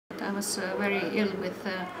I was very ill with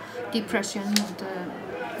depression and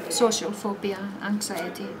social phobia,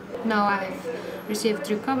 anxiety. Now I've received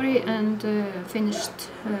recovery and finished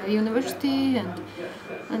university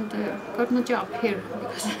and got a job here.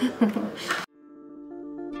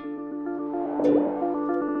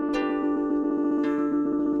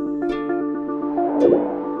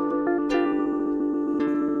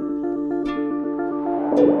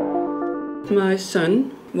 My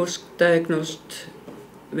son was diagnosed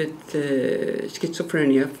with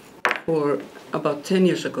schizophrenia for about 10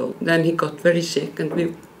 years ago. Then he got very sick and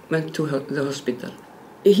we went to the hospital.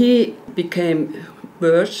 He became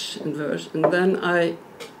worse and worse, and then I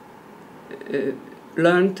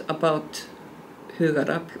learned about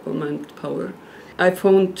hugarafl or mind power. I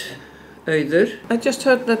phoned Auður. I just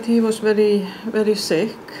heard that he was very, very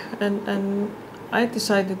sick, and I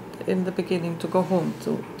decided in the beginning to go home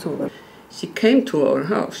to her. She came to our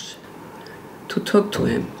house to talk to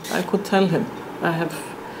him. I could tell him, I have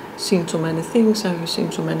seen so many things, I have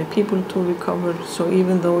seen so many people to recover, so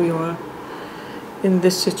even though you are in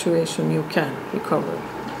this situation, you can recover.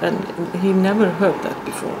 And he never heard that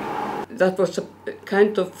before. That was a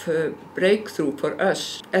kind of breakthrough for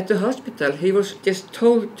us. At the hospital, he was just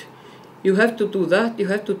told, you have to do that, you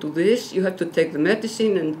have to do this, you have to take the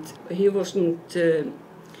medicine, and he wasn't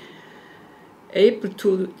able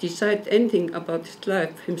to decide anything about his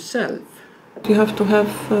life himself. You have to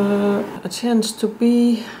have a chance to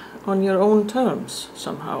be on your own terms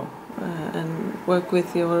somehow and work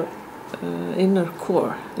with your inner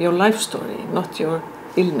core, your life story, not your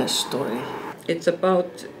illness story. It's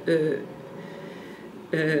about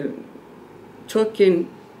talking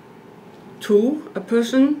to a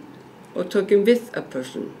person or talking with a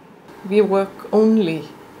person. We work only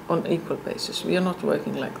on equal basis. We are not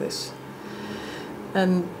working like this.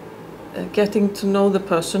 And getting to know the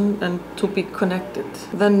person and to be connected.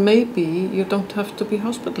 Then maybe you don't have to be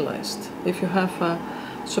hospitalized if you have a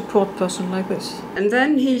support person like this. And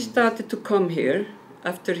then he started to come here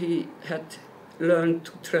after he had learned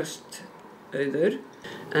to trust Auður.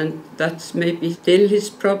 And that's maybe still his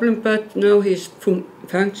problem, but now he's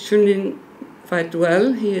functioning quite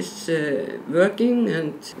well. He is working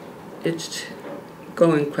and it's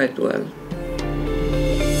going quite well.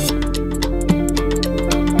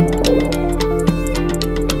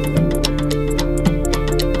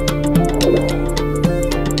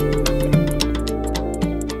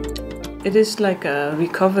 It is like a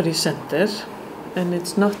recovery center, and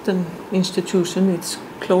it's not an institution, it's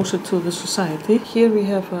closer to the society. Here we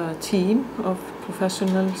have a team of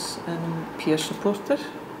professionals and peer supporters.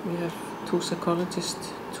 We have 2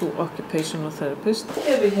 psychologists, 2 occupational therapists.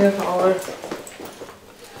 Here we have our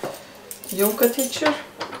yoga teacher.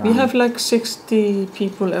 We have like 60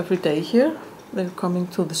 people every day here. They're coming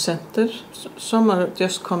to the center. Some are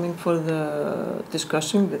just coming for the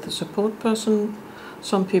discussion with the support person.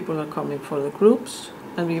 Some people are coming for the groups,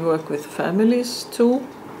 and we work with families too.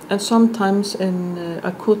 And sometimes in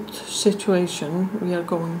acute situation, we are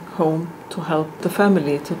going home to help the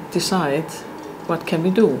family to decide what can we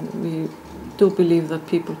do. We do believe that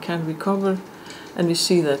people can recover, and we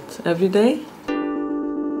see that every day.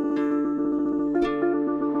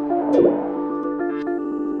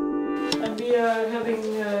 And we are having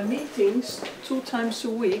meetings 2 times a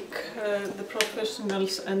week, the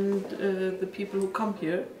professionals and the people who come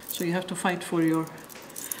here. So you have to fight for your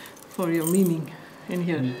meaning in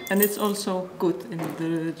here. And it's also good in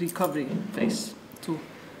the recovery phase to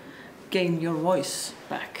gain your voice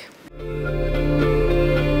back.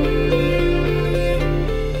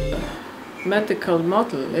 Medical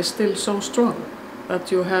model is still so strong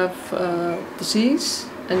that you have disease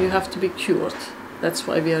and you have to be cured. That's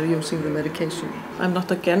why we are using the medication. I'm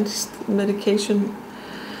not against medication,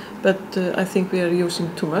 but I think we are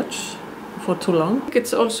using too much for too long.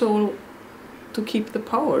 It's also to keep the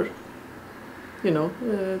power, you know,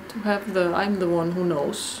 to have I'm the one who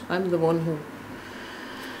knows, I'm the one who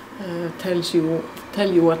tell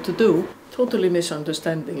you what to do. Totally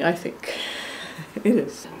misunderstanding, I think. It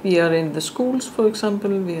is. We are in the schools, for example,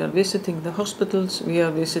 we are visiting the hospitals, we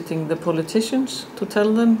are visiting the politicians to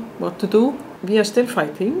tell them what to do. We are still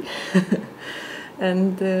fighting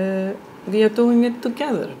and we are doing it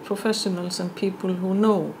together, professionals and people who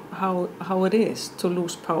know how it is to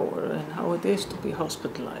lose power and how it is to be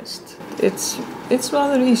hospitalized. It's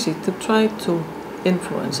rather easy to try to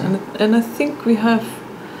influence, and I think we have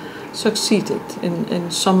succeeded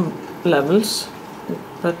in some levels,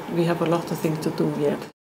 but we have a lot of things to do yet.